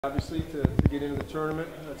Obviously, to get into the tournament,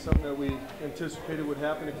 that's something that we anticipated would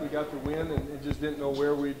happen if we got the win, and just didn't know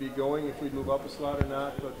where we'd be going, if we'd move up a slot or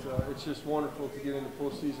not. But it's just wonderful to get into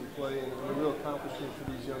postseason play, and a real accomplishment for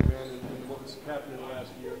these young men and what was happening the last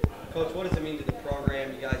year. Coach, what does it mean to the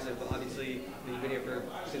program? You guys have obviously been here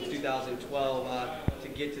since 2012 to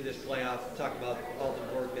get to this playoff. Talk about all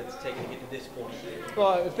the work that's taken to get to this point.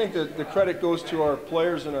 Well, I think that the credit goes to our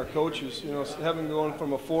players and our coaches. You know, having gone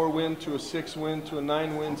from a 4-win to a 6-win to a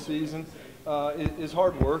 9-win season is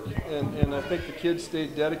hard work, and I think the kids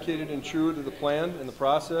stayed dedicated and true to the plan and the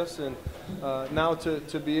process. And now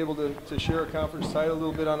to be able to share a conference title a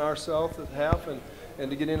little bit on ourselves at half and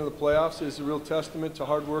to get into the playoffs is a real testament to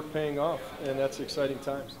hard work paying off, and that's exciting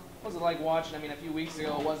times. What was it like watching? I mean, a few weeks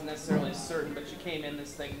ago it wasn't necessarily certain, but you came in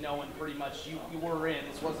this thing knowing pretty much you were in.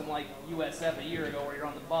 This wasn't like USF a year ago where you're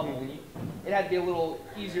on the bubble. Mm-hmm. It had to be a little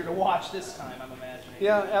easier to watch this time, I'm imagining.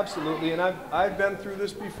 Yeah, absolutely. And I've been through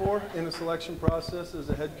this before in the selection process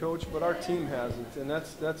as a head coach, but our team hasn't, and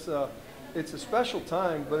it's a special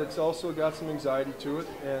time, but it's also got some anxiety to it.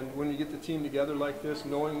 And when you get the team together like this,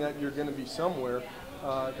 knowing that you're going to be somewhere,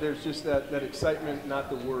 there's just that excitement, not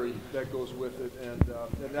the worry that goes with it, and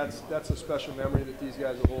that's a special memory that these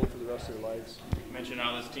guys will hold for the rest of their lives. You mentioned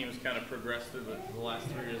how this team has kind of progressed through the last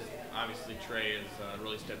 3 years. Obviously, Trey has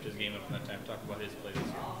really stepped his game up in that time. Talk about his play this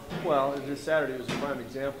year. Well, this Saturday was a prime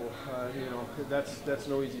example. You know, that's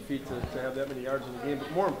no easy feat to have that many yards in the game.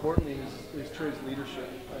 But more importantly, is Trey's leadership.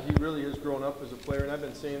 He really has grown up as a player, and I've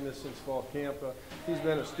been saying this since fall camp. He's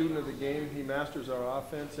been a student of the game. He masters our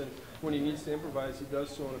offense, and when he needs to improvise, he does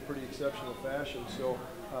so in a pretty exceptional fashion. So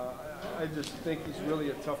I just think he's really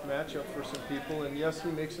a tough matchup for some people. And yes, he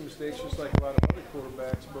makes some mistakes just like a lot of other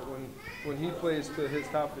quarterbacks, but when he plays to his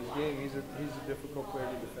top of his game, he's a difficult player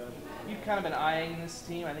to defend. You've kind of been eyeing this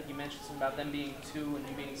team. I think you mentioned something about them being 2 and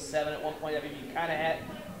you being 7 at one point. I mean, you kind of had,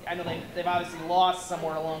 I know they've obviously lost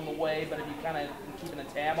somewhere along the way, but have you kind of been keeping a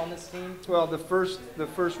tab on this team? Well, the first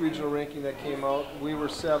regional ranking that came out, we were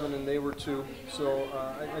 7 and they were 2. So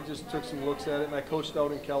I just took some looks at it, and I coached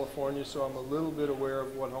out in California, so I'm a little bit aware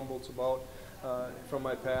of what Humboldt's about from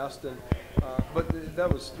my past. But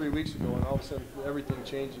that was 3 weeks ago, and all of a sudden everything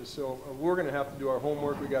changes. So we're going to have to do our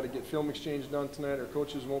homework. We got to get film exchange done tonight. Our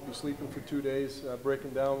coaches won't be sleeping for 2 days,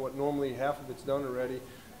 breaking down what normally half of it's done already.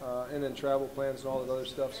 And then travel plans and all that other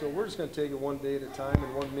stuff. So we're just going to take it 1 day at a time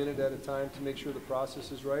and 1 minute at a time to make sure the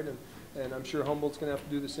process is right. And I'm sure Humboldt's going to have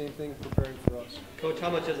to do the same thing preparing for us. Coach, how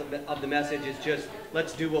much of the message is just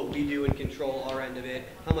let's do what we do and control our end of it?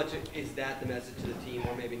 How much is that the message to the team,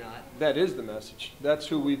 or maybe not? That is the message. That's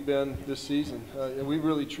who we've been this season. And we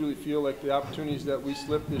really truly feel like the opportunities that we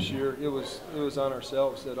slipped this year, it was on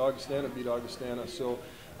ourselves that Augustana beat Augustana. So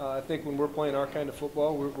I think when we're playing our kind of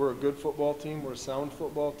football, we're a good football team. We're a sound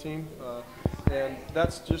football team. And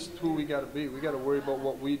that's just who we got to be. We got to worry about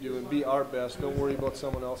what we do and be our best. Don't worry about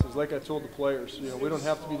someone else's. Like I told the players, you know, we don't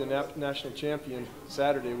have to be the national champion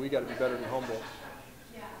Saturday. We got to be better than Humboldt.